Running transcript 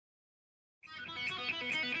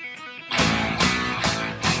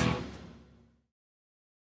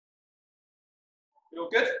You all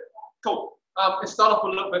good? Cool. Let's start off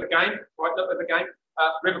with a little bit of a game. Right, a little bit of a game.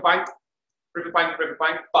 Riverbank, riverbank,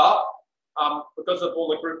 riverbank. But because of all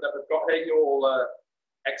the group that we've got here, you're all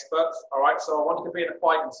experts. All right. So I want you to be in a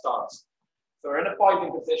fighting stance. So we're in a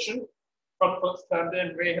fighting position. Front foot's turned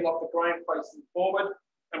in, rear heel off the ground, facing forward,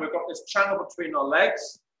 and we've got this channel between our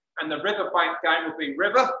legs. And the riverbank game will be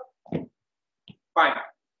river, bank,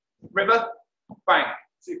 river, bank.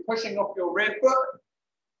 So you're pushing off your rear foot,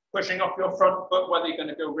 pushing off your front foot, whether you're going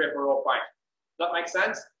to go river or bank. Does that make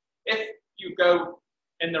sense? If you go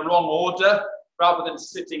in the wrong order, rather than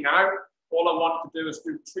sitting out, all I want to do is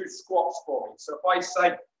do 2 squats for me. So if I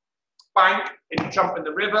say bank and jump in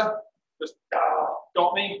the river, just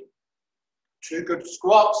got me, 2 good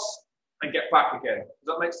squats and get back again. Does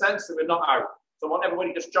that make sense? So we're not out. So I want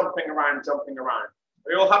everybody just jumping around, jumping around.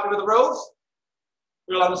 Are you all happy with the rules?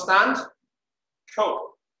 We all understand? Cool.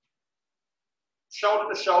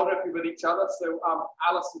 Shoulder to shoulder if you're with each other. So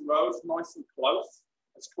Alice and Rose, nice and close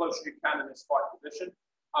as you can in this fight position.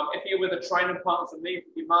 If you're with a training partner for me,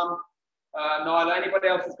 your mum, Nyla, anybody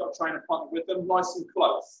else who's got a training partner with them, nice and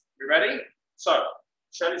close. You ready? So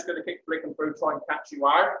Shelley's going to kick, flick and through, try and catch you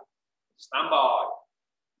out. Stand by.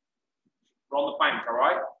 We're on the bank, all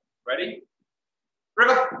right? Ready?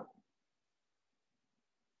 River.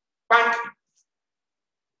 Bank.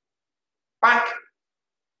 Bank.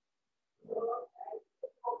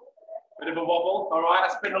 Bit of a wobble, all right?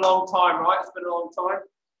 It's been a long time, right? It's been a long time.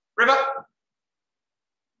 River.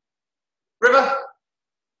 River.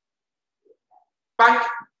 Bank.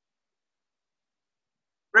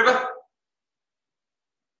 River.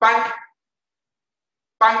 Bank.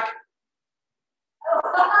 Bank.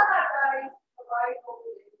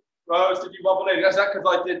 Rose, did you wobble in? Is that because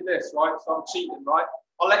I did this, right? So I'm cheating, right?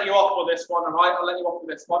 I'll let you off for this one, all right? I'll let you off for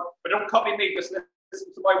this one. But don't copy me, just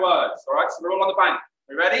listen to my words, all right? So we're all on the bank.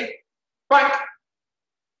 You ready? Bank.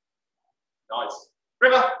 Nice.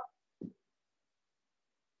 River.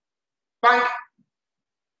 Bank.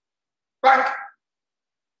 Bank.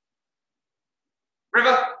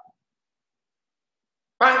 River.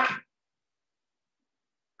 Bank.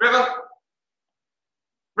 River.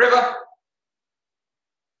 River.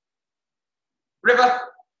 River.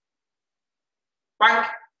 Bank.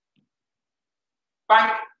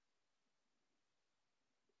 Bank.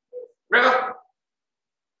 River.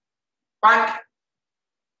 Bank.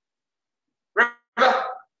 River.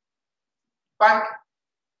 Bank.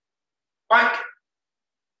 Bank.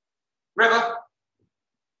 River.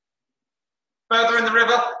 Further in the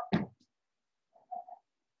river.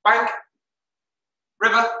 Bank.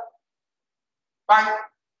 River. Bank.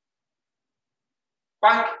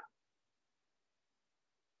 Bank.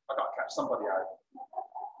 I've got to catch somebody out.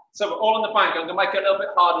 So we're all in the bank. I'm going to make it a little bit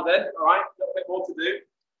harder then, all right? A little bit more to do.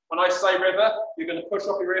 When I say river, you're going to push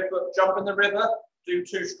off your rear foot, jump in the river, do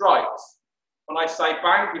 2 strikes. When I say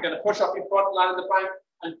bank, you're going to push off your front, land in the bank,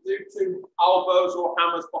 and do 2 elbows or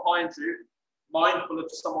hammers behind you, mindful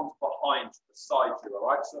of someone's behind, beside you, all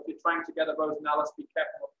right? So if you're trained together, Rose and Alice, be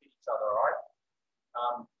careful of each other, all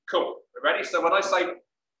right? Cool. We're ready? So when I say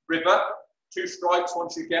river, 2 strikes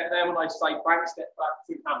once you get there. When I say bank, step back,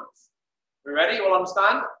 2 hammers. We ready? You all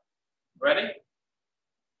understand? Ready?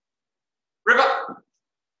 River.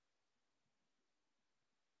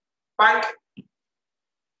 Bank.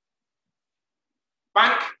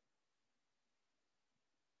 Bank.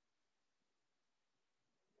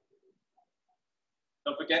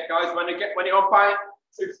 Don't forget, guys, when you're on bank,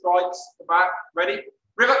 2 strikes, the back. Ready?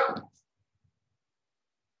 River.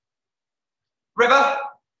 River.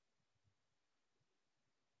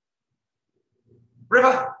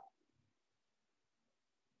 River.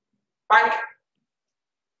 Bank.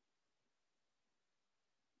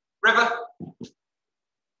 River.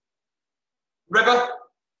 River.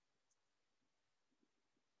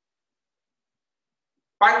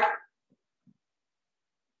 Bank.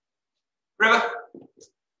 River.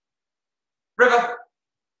 River.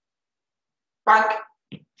 Bank.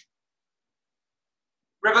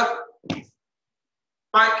 River.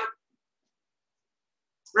 Bank.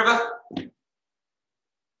 River.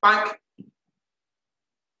 Bank.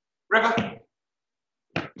 River.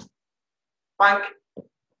 Bank.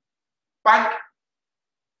 Bank.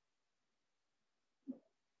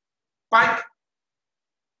 Bank.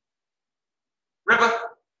 River.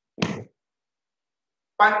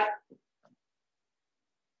 Bank.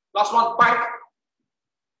 Last one. Bank.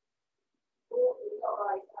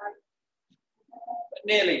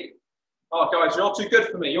 Nearly. Oh, guys, you're too good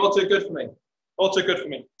for me. You're too good for me. All too good for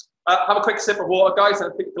me. Have a quick sip of water, guys,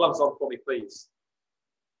 and put your gloves on for me, please.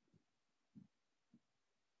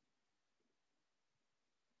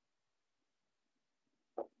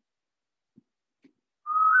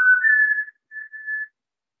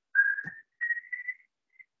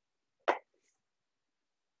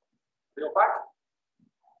 Your back.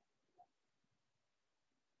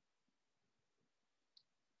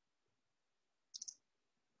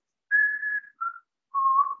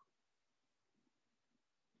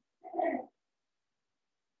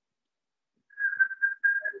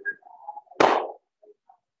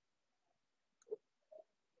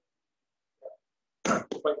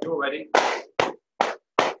 But you're ready.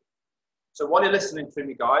 So while you're listening to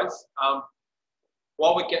me, guys,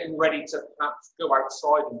 while we're getting ready to perhaps go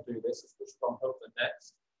outside and do this, which from Hilton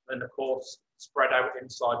next, then of course spread out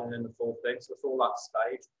inside and in the full thing, so it's all that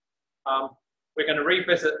stage. We're going to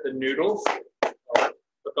revisit the noodles, right,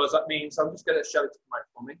 because that means I'm just going to show it to come out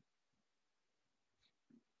for me.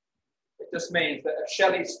 It just means that if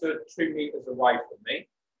Shelley stood 2 meters away from me,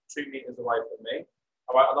 2 meters away from me,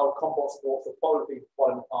 all right, although combat sports will probably be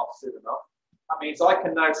 1.5 soon enough. That means I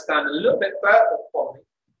can now stand a little bit further from me.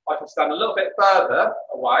 I can stand a little bit further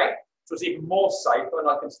away, so it's even more safer, and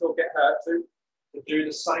I can still get her to do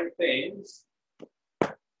the same things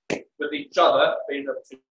with each other being up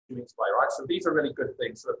 2 meters away, right? So these are really good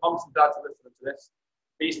things. So if mums and dads are listening to this,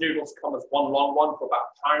 these noodles come as one long one for about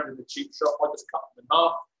 £1 in the cheap shop. I just cut them in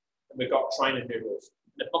half, and we've got training noodles.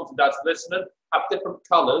 And if mums and dads are listening, have different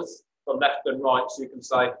colours from left and right, so you can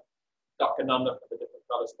say duck and under for the different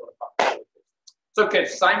colours. So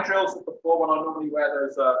kids, same drills as before when I normally wear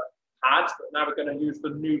those pads, but now we're going to use the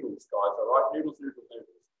noodles, guys, all right? Noodles, noodles, noodles.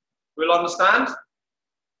 We'll understand?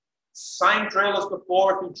 Same drill as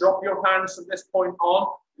before. If you drop your hands from this point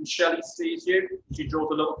on and Shelley sees you, she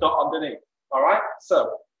draws a little dot underneath, all right?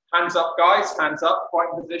 So hands up, guys, hands up,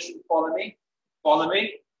 fighting position, follow me, follow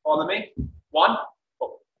me, follow me. 1,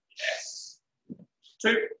 oh, yes.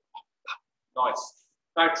 2, nice.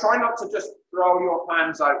 Now, try not to just throw your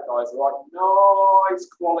hands out, guys, all right? Nice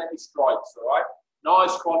quality strikes, all right?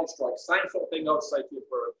 Nice quality strikes. Same sort of thing I would say to you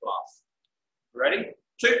for a class. Ready?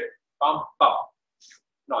 2, bum, bum.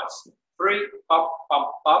 Nice. 3, bum, bum,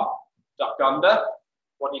 bum. Duck under.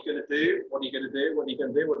 What are you going to do? What are you going to do? What are you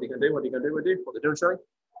going to do? What are you going to do? What are you going to do? What are you doing, Shelley?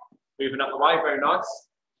 Moving up the way. Very nice.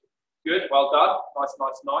 Good. Well done. Nice,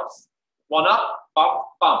 nice, nice. 1 up. Bum,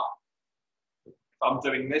 bum. If I'm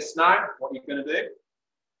doing this now, what are you going to do?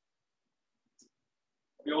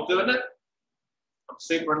 Are we all doing it? I'm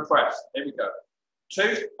super impressed. Here we go.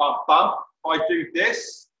 2, bump, bump. If I do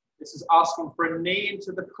this, this is asking for a knee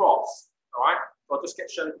into the cross. All right? So I'll just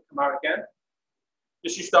get Shelley to come out again.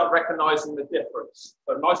 Just you start recognizing the difference.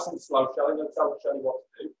 So nice and slow, Shelley. Don't tell Shelley what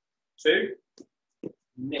to do. 2,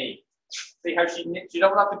 knee. See how she knits? You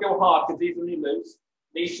don't have to go hard because easily loose.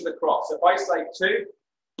 Knee to the cross. If I say 2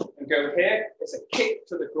 and go here, it's a kick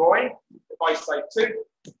to the groin. If I say 2,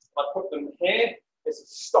 I put them here. It's a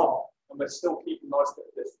stomp, and we're still keeping nice bit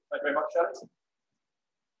of distance. Thank you very much, Shelley.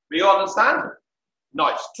 We all understand?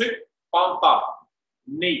 Nice. 2, bum, bum.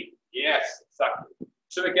 Knee. Yes, exactly.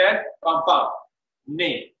 2 again. Bum, bum.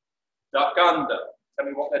 Knee. Duck under. Tell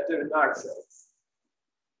me what they're doing now, Shelley.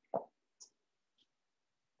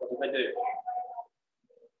 What do they do?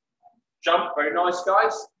 Jump. Very nice,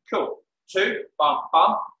 guys. Cool. 2, bum,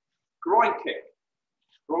 bum. Groin kick.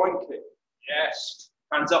 Groin kick. Yes.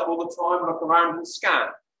 Hands up all the time, look around and scan.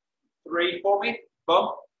 3 for me.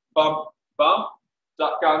 Bump, bump, bump.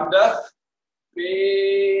 Duck under.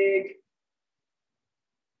 Big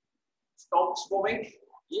stomps for me.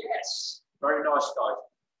 Yes. Very nice, guys.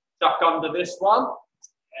 Duck under this one.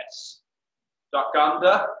 Yes. Duck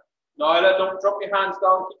under. Nyla, don't drop your hands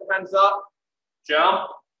down. Keep your hands up. Jump.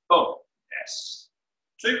 Boom. Yes.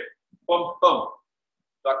 2. Boom, boom.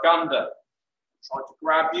 Duck under. Try to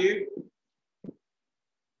grab you.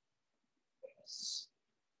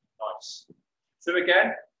 Nice. 2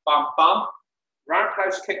 again. Bum, bum.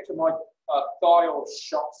 Roundhouse kick to my thigh or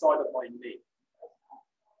shot side of my knee.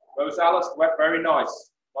 Rose Alice, very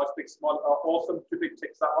nice. Nice big smile. Awesome. 2 big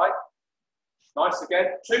ticks that way. Nice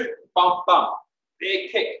again. 2. Bum, bum.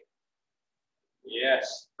 Big kick.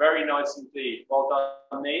 Yes. Very nice indeed. Well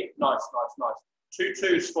done, knee. Nice, nice, nice. 2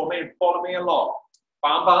 2s for me. Follow me along.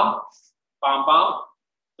 Bum, bum. Bum, bum.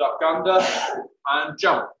 Duck under. And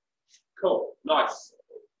jump. Cool. Nice.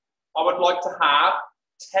 I would like to have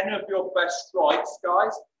 10 of your best strikes,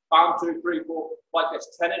 guys. 1, 2, 3, 4, like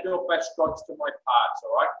this. 10 of your best strikes to my pads,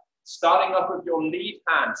 all right? Starting off with your lead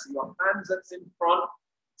hand. So your hands that's in front,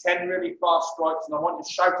 10 really fast strikes, and I want you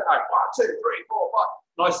to shout it out. 1, 2, 3, 4,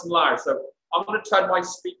 5. Nice and loud. So I'm going to turn my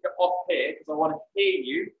speaker off here because I want to hear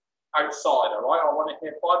you outside, all right? I want to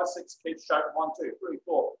hear 5 or 6 kids shouting 1, 2, 3,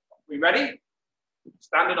 4. We ready?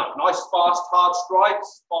 Standing up. Nice, fast, hard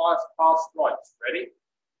strikes. Fast, fast strikes. Ready?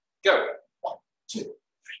 Go. 1, 2, 3, 4,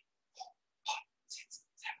 5, 6,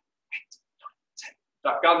 7, 8, 9, 10.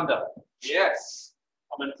 Duck under. Yes.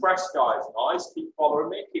 I'm impressed, guys. Nice. Keep following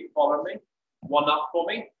me. Keep following me. One up for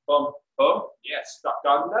me. Boom, boom. Yes. Duck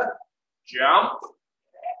under. Jump.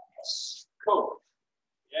 Yes. Cool.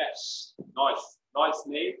 Yes. Nice. Nice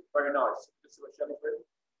knee. Very nice. This is what Shelley's doing.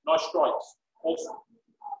 Nice strikes. Awesome.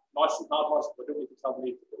 Nice and hard. Nice. But don't need to tell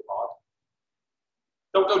me to go hard.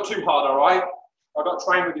 Don't go too hard, all right? I've got to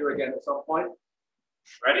train with you again at some point.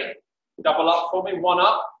 Ready? Double up for me. One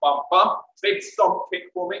up. Bump, bump. Big stomp kick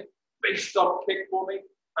for me. Big stomp kick for me.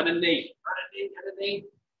 And a knee. And a knee. And a knee.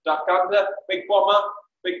 Duck under. Big bomber.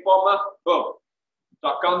 Big bomber. Boom.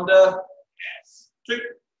 Duck under. Yes. Two.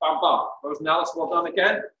 Bam, bam. Those now. That's well done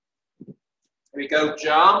again. Here we go.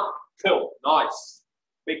 Jump. Cool. Nice.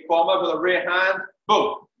 Big bomber with a rear hand.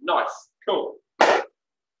 Boom. Nice. Cool.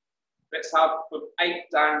 Let's have from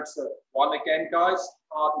 8 down to 1 again, guys.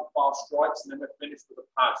 Hard and fast strikes, and then we're finished with the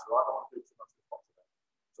pads, right? I don't want to do too much of the today.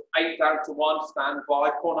 So 8 down to 1, stand by,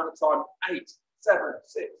 corner at a time. 8, 7,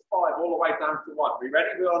 6, 5, all the way down to 1. Are we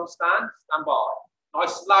ready? We understand? Stand by.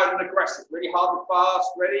 Nice, loud and aggressive. Really hard and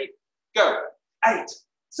fast. Ready? Go. 8,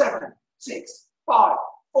 7, 6, 5,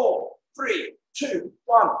 4, 3, 2,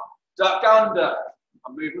 1. Duck under.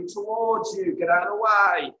 I'm moving towards you. Get out of the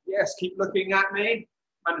way. Yes, keep looking at me.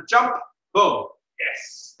 And jump, boom,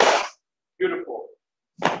 yes, beautiful.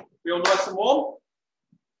 Feel nice and warm?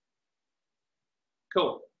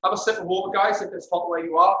 Cool. Have a sip of water, guys. If it's hot where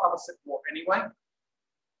you are, have a sip of water anyway.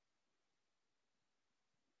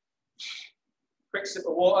 Quick sip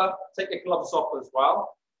of water. Take your gloves off as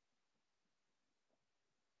well.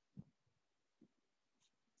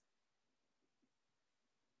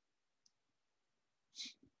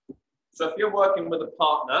 So if you're working with a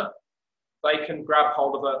partner, they can grab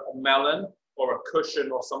hold of a melon or a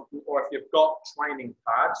cushion or something, or if you've got training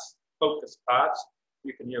pads, focus pads,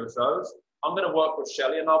 you can use those. I'm going to work with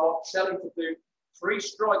Shelley, and I want Shelley to do 3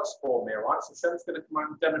 strikes for me, all right? So Shelley's going to come out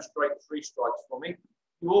and demonstrate 3 strikes for me.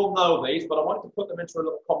 You all know these, but I want to put them into a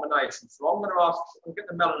little combination. So I'm going to ask, I'll get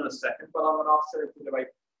the melon in a second, but I'm going to ask Shelley to do a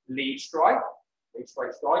lead strike,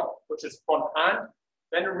 which is front hand,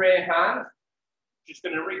 then a rear hand. She's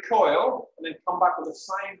going to recoil and then come back with the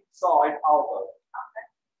same side elbow.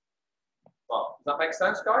 Well, does that make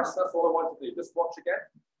sense, guys? That's all I want to do. Just watch again.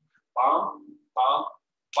 Bam, bam,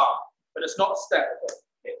 bam. But it's not a step.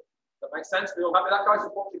 Does that make sense? We all happy with that, guys?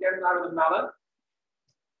 Just watch again now with the melon.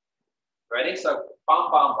 Ready? So,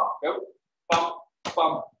 bam, bam, bam. Go. Bam,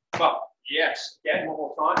 bam, bam. Yes. Again, one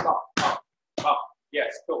more time. Bam, bam, bam.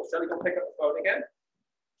 Yes, cool. Shall we go pick up the phone again?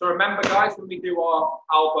 So remember, guys, when we do our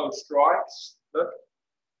elbow strikes, look,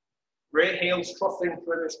 rear heels crossing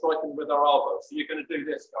through and striking with our elbows. So you're going to do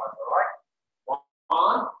this, guys, all right?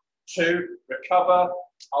 1, 2, recover,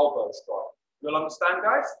 elbow strike. You'll understand,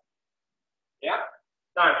 guys? Yeah?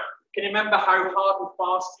 Now, can you remember how hard and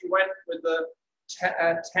fast you went with the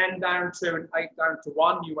 10 down 2 and 8 down to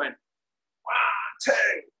 1? You went 1, 2,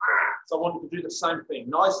 so I want you to do the same thing.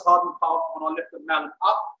 Nice, hard and fast. When I lift the melon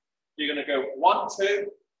up, you're going to go 1, 2,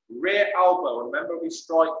 rear elbow. Remember, we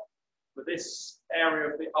strike with this area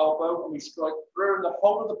of the elbow, and we strike through, and the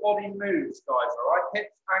whole of the body moves, guys, all right?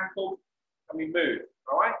 Hips, ankles, and we move,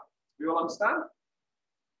 all right? You all understand?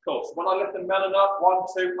 Cool. So when I lift the melon up, 1,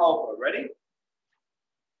 2, elbow. Ready?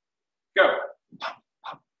 Go.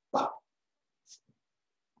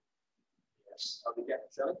 Yes. How do you get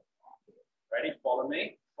it, Shelley? Ready? Follow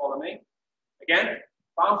me. Follow me. Again.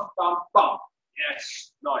 Bump, bump, bump.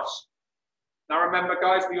 Yes. Nice. Now remember,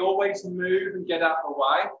 guys, we always move and get out of the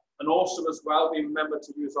way. And also as well, we remember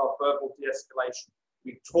to use our verbal de-escalation.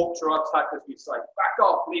 We talk to our attackers, we say, back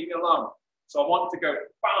off, leave me alone. So I want to go,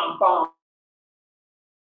 bam, bam.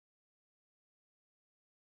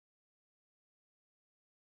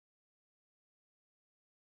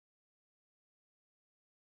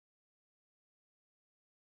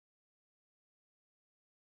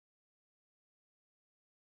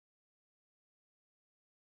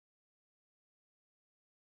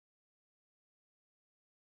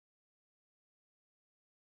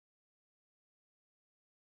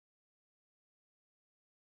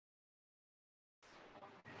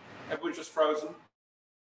 Everyone's just frozen.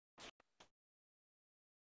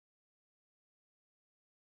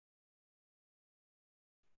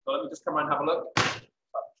 So let me just come around and have a look.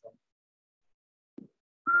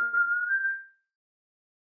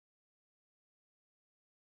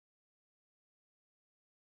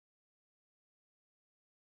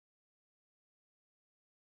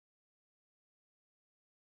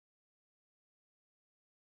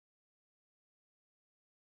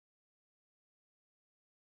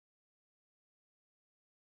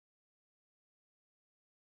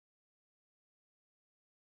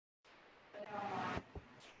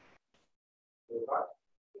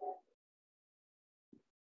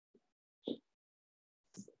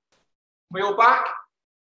 We all back?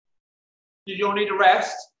 Did you all need a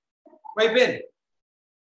rest? Where you been?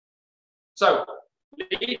 So,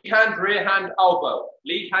 lead hand, rear hand, elbow.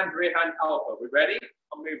 Lead hand, rear hand, elbow. We ready?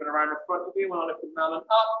 I'm moving around in front of you when I lift the melon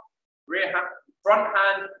up. Rear hand, front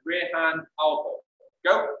hand, rear hand, elbow.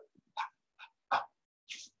 Go.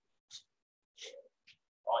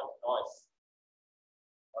 Nice.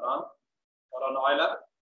 Well done. Well done, Isla.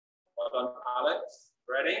 Well done, Alex.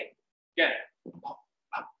 Ready? Again.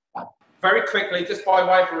 Very quickly, just by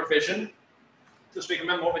way of revision, just so you can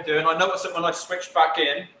remember what we're doing. I noticed that when I switched back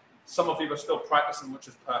in, some of you are still practicing, which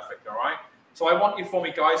is perfect, all right? So I want you for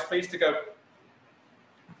me, guys, please, to go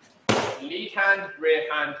lead hand,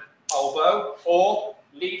 rear hand, elbow, or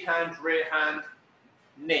lead hand, rear hand,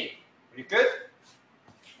 knee. Are you good?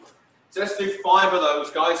 So let's do 5 of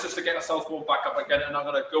those, guys, just to get ourselves warmed back up again, and I'm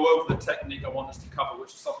going to go over the technique I want us to cover, which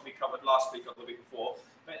is something we covered last week or the week before,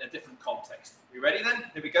 but in a different context. You ready then?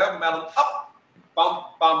 Here we go. Melon up, bum,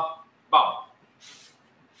 bum, bum.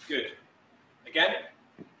 Good. Again,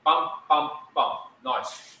 bum, bum, bum.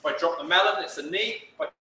 Nice. If I drop the melon, it's a knee. If I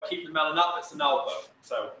keep the melon up, it's an elbow.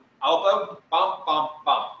 So elbow, bum, bum,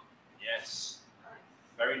 bum. Yes.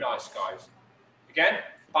 Very nice, guys. Again,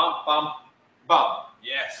 bum, bum, bum.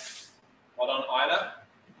 Yes. Well done, Isla.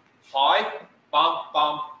 High, bum,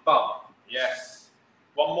 bum, bum. Yes.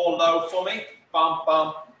 One more low for me. Bum,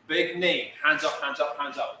 bum, big knee. Hands up, hands up,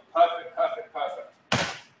 hands up. Perfect, perfect, perfect.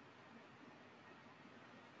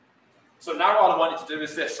 So now what I want you to do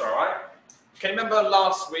is this, all right? Can you remember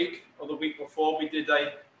last week or the week before we did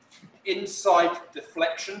a inside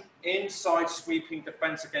deflection, inside sweeping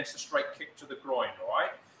defense against a straight kick to the groin, all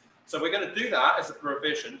right? So we're going to do that as a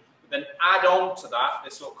revision, but then add on to that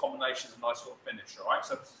this little combination is a nice little finish, all right?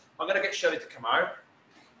 So I'm going to get Shelley to come out.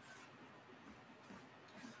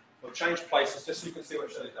 We'll change places just so you can see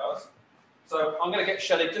what Shelley does. So I'm going to get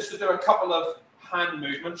Shelley just to do a couple of hand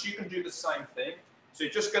movements. You can do the same thing. So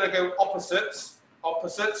you're just going to go opposites,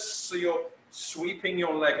 so you're sweeping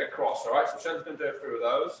your leg across, all right? So Shelley's going to do a few of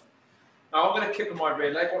those. Now I'm going to kick with my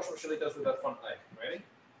rear leg. Watch what Shelley does with her front leg. Ready?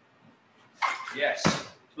 Yes.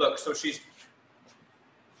 Look, so she's...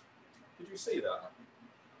 Did you see that?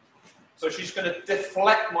 So she's going to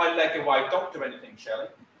deflect my leg away. Don't do anything, Shelley,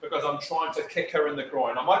 because I'm trying to kick her in the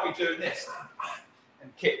groin. I might be doing this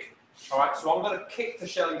and kick. All right, so I'm going to kick to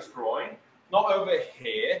Shelley's groin, not over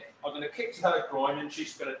here. I'm going to kick to her groin and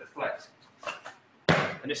she's going to deflect.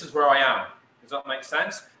 And this is where I am. Does that make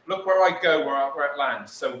sense? Look where I go, where it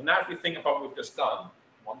lands. So now if you think about what we've just done,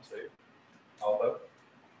 1, 2, elbow,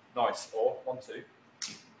 nice, or 1, 2,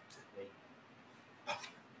 knee.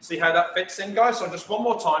 See how that fits in, guys? So just one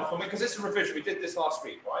more time for me, because this is a revision. We did this last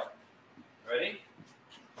week, right? Ready?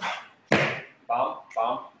 Bum,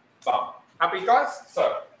 bum, bum. Happy, guys?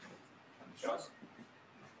 So,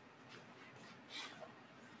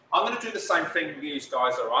 I'm going to do the same thing with you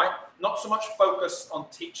guys, all right? Not so much focus on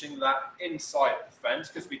teaching that inside defense,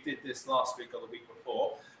 because we did this last week or the week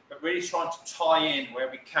before, but really trying to tie in where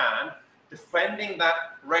we can, defending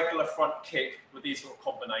that regular front kick with these little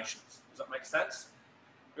combinations. Does that make sense?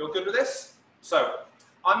 We all good with this? So,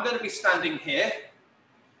 I'm going to be standing here.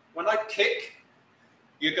 When I kick,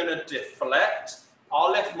 you're going to deflect.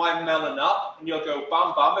 I'll lift my melon up, and you'll go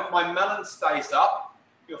bum, bum. If my melon stays up,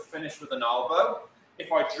 you'll finish with an elbow.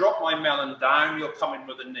 If I drop my melon down, you'll come in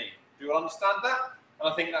with a knee. Do you all understand that?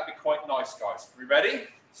 And I think that'd be quite nice, guys. Are we ready?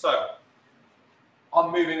 So,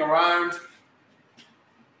 I'm moving around.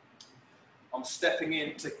 I'm stepping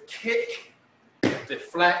in to kick,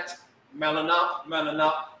 deflect, melon up,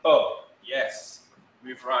 boom. Yes.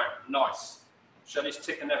 Move around. Nice. Shelley's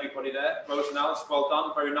ticking everybody there. Rose and Alice, well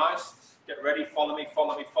done. Very nice. Get ready. Follow me,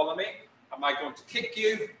 follow me, follow me. Am I going to kick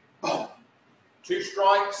you? Boom. 2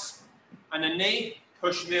 strikes and a knee.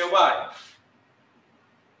 Push me away.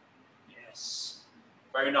 Yes.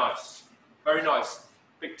 Very nice. Very nice.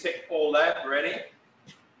 Big tick ball there. Ready?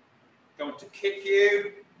 Going to kick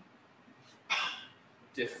you.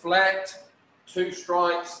 Deflect. 2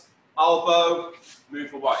 strikes. Elbow.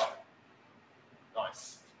 Move away.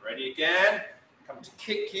 Nice. Ready again. Come to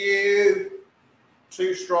kick you.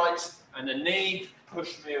 2 strikes and a knee.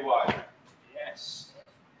 Push me away. Yes.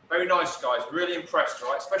 Very nice, guys. Really impressed,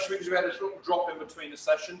 right? Especially because we had a little drop in between the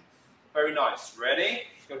session. Very nice. Ready?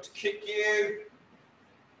 Go to kick you.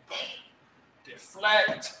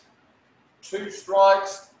 Deflect. 2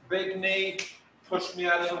 strikes. Big knee. Push me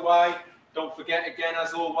out of the way. Don't forget, again,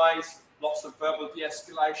 as always, lots of verbal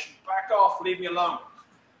de-escalation. Back off. Leave me alone.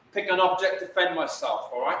 Pick an object. Defend myself,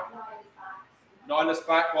 all right? Nyla's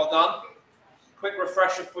back. Well done. Quick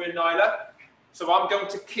refresher for you, Nyla. So I'm going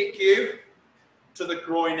to kick you to the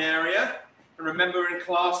groin area. And remember in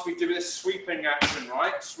class, we do this sweeping action,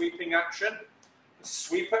 right? Sweeping action.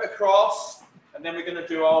 Sweep it across, and then we're going to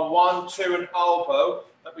do our 1, 2, and elbow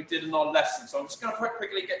that we did in our lesson. So I'm just going to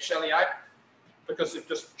quickly get Shelley out because you've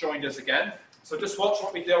just joined us again. So just watch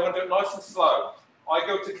what we do. I'm going to do it nice and slow. I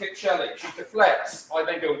go to kick Shelley. She deflects. I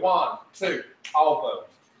then go 1, 2, elbow.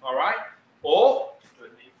 All right? Or, do a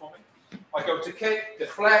knee for me. I go to kick,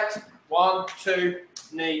 deflect, 1, 2,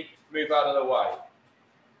 knee, move out of the way.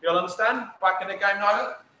 You all understand? Back in the game,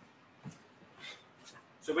 Nyla?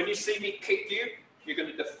 So when you see me kick you, you're going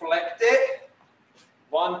to deflect it.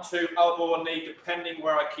 1, 2, elbow or knee, depending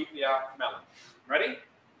where I keep the melon. Ready?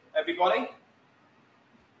 Everybody?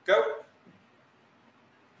 Go.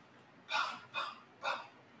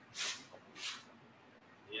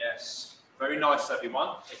 Yes. Very nice,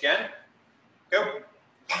 everyone. Again. Go.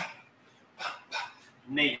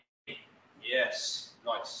 Knee. Yes.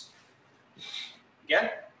 Nice. Again.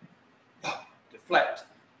 Deflect.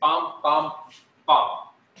 Bum, bum, bum.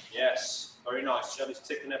 Yes. Very nice. Shelley's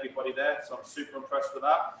ticking everybody there, so I'm super impressed with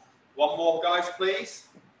that. One more, guys, please.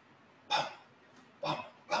 Bum, bum,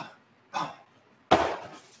 bum, bum.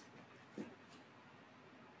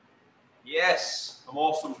 Yes. I'm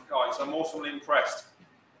awesome, guys. I'm awesomely impressed.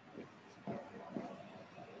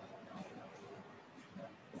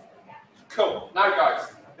 Cool. Now, guys,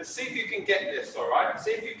 let's see if you can get this, all right?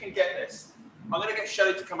 See if you can get this. I'm going to get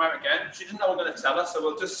Shelley to come out again. She doesn't know what I'm going to tell her, so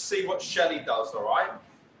we'll just see what Shelley does, all right?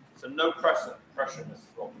 So no pressure, Mrs.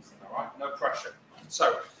 Robinson, all right? No pressure.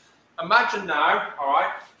 So imagine now, all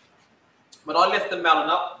right, when I lift the melon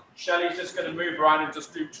up, Shelley's just going to move around and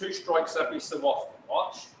just do 2 strikes every so often.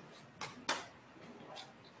 Watch.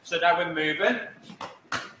 So now we're moving.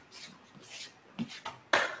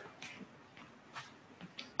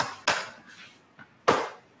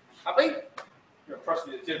 Happy? You're impressed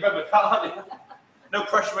with it. Do you remember that, aren't you? No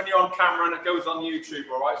pressure when you're on camera and it goes on YouTube,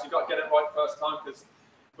 all right? So you've got to get it right first time because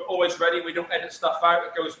we're always ready. We don't edit stuff out.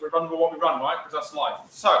 It goes, we run with what we run, right? Because that's life.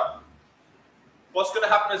 So, what's going to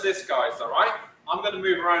happen is this, guys, all right? I'm going to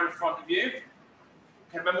move around in front of you.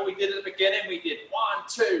 Okay, remember what we did at the beginning? We did 1,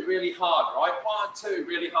 2, really hard, right? 1, 2,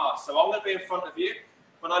 really hard. So I'm going to be in front of you.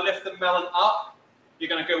 When I lift the melon up, you're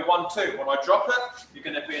going to go 1, 2. When I drop it, you're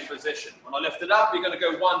going to be in position. When I lift it up, you're going to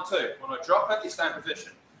go 1, 2. When I drop it, you stay in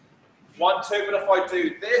position. 1, 2, but if I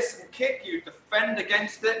do this and kick, you defend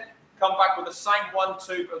against it, come back with the same 1,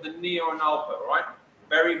 2, but with a knee or an elbow, all right?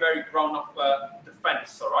 Very, very grown-up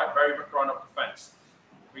defense, all right? Very grown-up defense.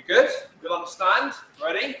 We good? You'll understand?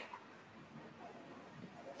 Ready?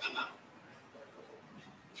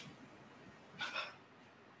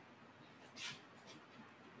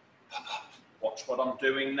 Watch what I'm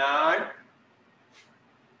doing now.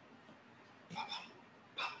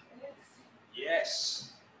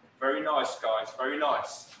 Yes. Very nice, guys. Very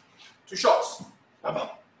nice. 2 shots.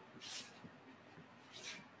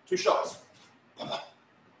 2 shots.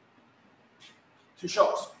 2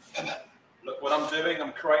 shots. Look what I'm doing.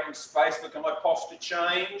 I'm creating space. Look at my posture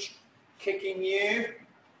change. Kicking you.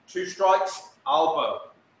 2 strikes.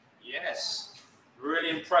 Elbow. Yes.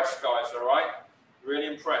 Really impressed, guys. All right. Really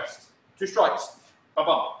impressed. 2 strikes.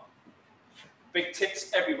 Ba-bum. Big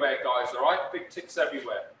ticks everywhere, guys. All right. Big ticks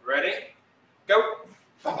everywhere. Ready? Go.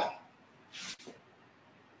 Ba-bum.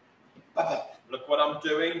 Ba-bum. Look what I'm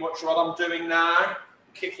doing. Watch what I'm doing now.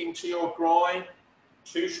 Kicking to your groin.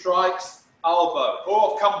 2 strikes. Elbow.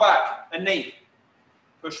 Oh, I've come back. A knee.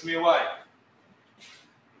 Push me away.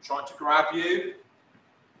 I'm trying to grab you.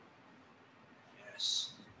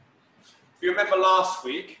 Yes. If you remember last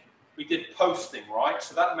week, we did posting, right?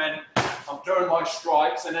 So that meant I'm doing my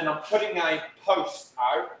strikes and then I'm putting a post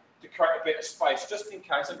out to create a bit of space, just in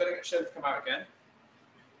case. I'm going to get Shelley to come out again.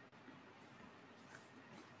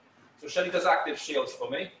 So Shelley does active shields for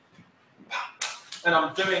me. And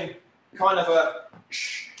I'm doing kind of a,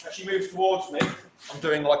 as she moves towards me, I'm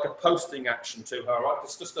doing like a posting action to her, right?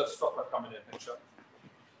 It's just to stop her coming in, picture.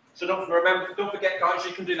 So don't forget, guys,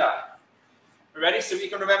 you can do that. You ready? So you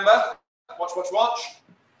can remember. Watch, watch, watch.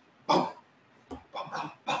 Boom. Bum,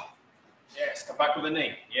 bum, bum. Yes, come back with a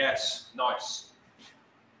knee. Yes, nice.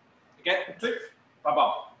 Again, 2. Bum,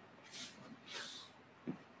 bum.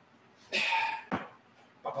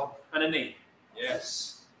 Bum, bum. And a knee.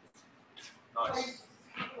 Yes. Nice.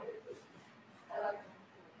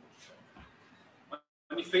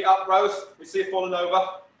 And your feet up, Rose. We see you falling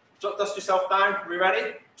over. Dust yourself down. Are we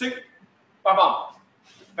ready? 2. Bum, bum.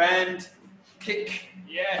 Bend. Kick.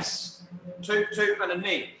 Yes. 2, 2, and a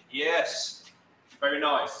knee. Yes. Very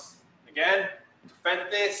nice. Again.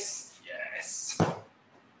 Defend this. Yes.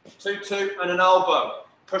 2, 2, and an elbow.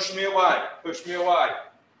 Push me away. Push me away.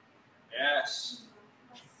 Yes.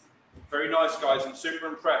 Very nice, guys. I'm super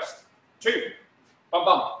impressed. 2, bum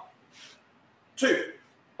bum. 2,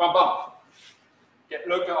 bum bum.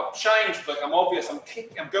 Look, I've changed. Look, I'm obvious. I'm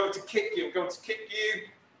going to kick you. I'm going to kick you.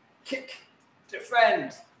 Kick.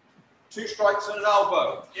 Defend. 2 strikes and an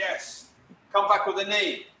elbow. Yes. Come back with a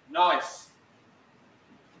knee. Nice.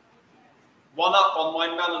 1 up on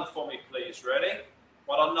my melon for me, please. Ready?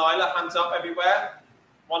 Well done, Nyla. Hands up everywhere.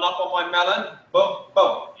 1 up on my melon. Boom,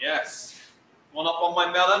 boom. Yes. 1 up on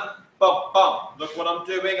my melon. Boom, boom. Look what I'm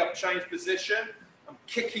doing. I've changed position. I'm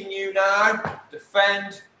kicking you now.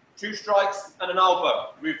 Defend. 2 strikes and an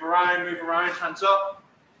elbow. Move around, hands up.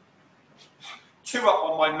 2 up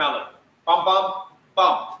on my melon. Bum, bum,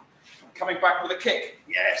 bum. I'm coming back with a kick.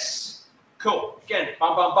 Yes. Cool. Again,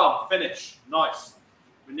 bum, bum, bum. Finish. Nice.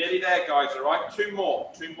 We're nearly there, guys, all right? 2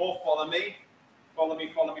 more. 2 more. Follow me. Follow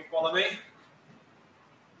me, follow me, follow me.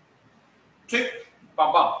 2.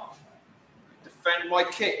 Bum, bum. Defend my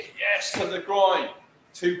kick. Yes, to the groin.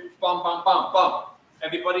 2. Bum, bum, bum, bum.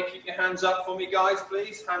 Everybody keep your hands up for me, guys,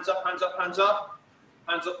 please. Hands up, hands up, hands up.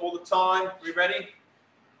 Hands up all the time. Are we ready?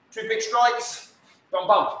 2 big strikes. Bum,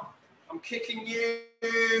 bum. I'm kicking you.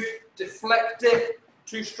 Deflect it.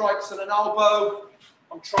 2 strikes and an elbow.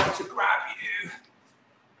 I'm trying to grab you.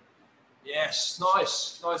 Yes,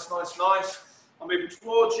 nice. Nice, nice, nice. I'm moving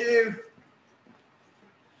towards you.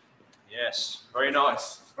 Yes, very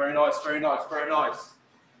nice. Very nice, very nice, very nice.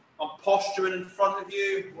 I'm posturing in front of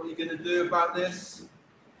you. What are you going to do about this?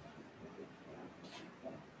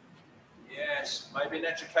 Yes, maybe an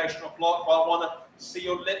educational block, but I want to see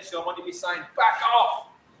your lips. I want you to be saying, back off,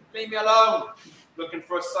 leave me alone. Looking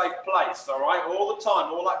for a safe place, all right? All the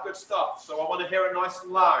time, all that good stuff. So I want to hear it nice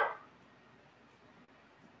and loud.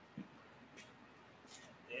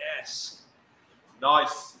 Yes.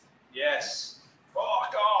 Nice. Yes.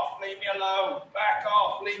 Back off, leave me alone. Back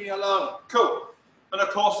off, leave me alone. Cool. And of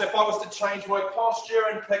course, if I was to change my posture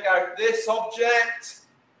and pick out this object,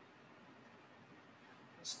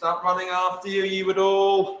 start running after you, you would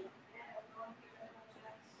all.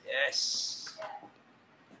 Yes.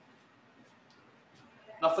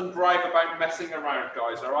 Nothing brave about messing around,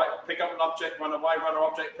 guys, all right? Pick up an object, run away, run an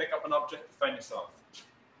object, pick up an object, defend yourself.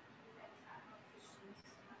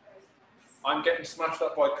 I'm getting smashed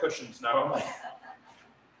up by cushions now, am I?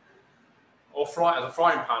 Or as a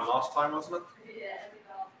frying pan last time, wasn't it? Yeah.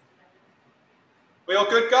 We all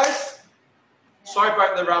good, guys? Yeah. Sorry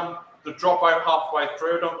about the dropout halfway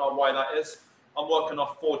through. I don't know why that is. I'm working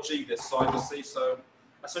off 4G this side, you see, so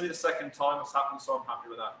that's only the 2nd time it's happened, so I'm happy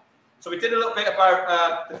with that. So we did a little bit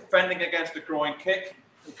about defending against a groin kick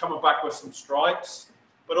and coming back with some strikes.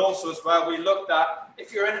 But also as well, we looked at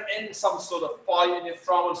if you're in some sort of fight and you're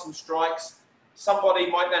throwing some strikes, somebody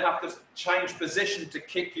might then have to change position to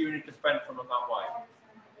kick you and you defend from it that way.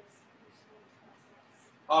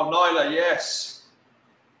 Oh, Nyla, yes.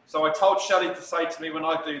 So I told Shelley to say to me when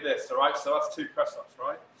I do this, all right? So that's 2 press-ups,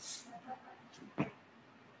 right?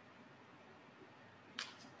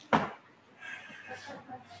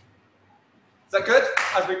 Is that good,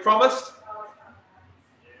 as we promised?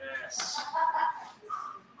 Yes.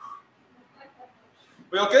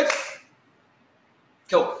 We all good?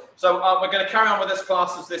 Cool. So we're going to carry on with this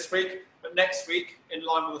classes this week, but next week, in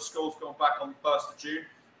line with the schools going back on the 1st of June,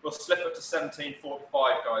 we'll slip it to 17:45,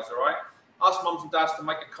 guys, all right? Ask mums and dads to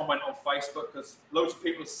make a comment on Facebook, because loads of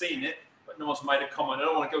people have seen it, but no one's made a comment. I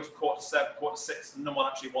don't want to go to 7:15, 7:45, and no one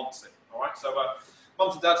actually wants it, all right? So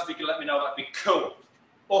mums and dads, if you can let me know, that'd be cool.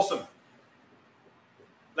 Awesome.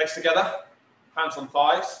 Legs together, hands on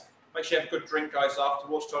thighs. Make sure you have a good drink, guys,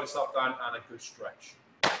 afterwards. Throw yourself down and a good stretch.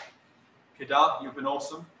 Kedar, you've been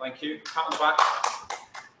awesome. Thank you. Pat on the back.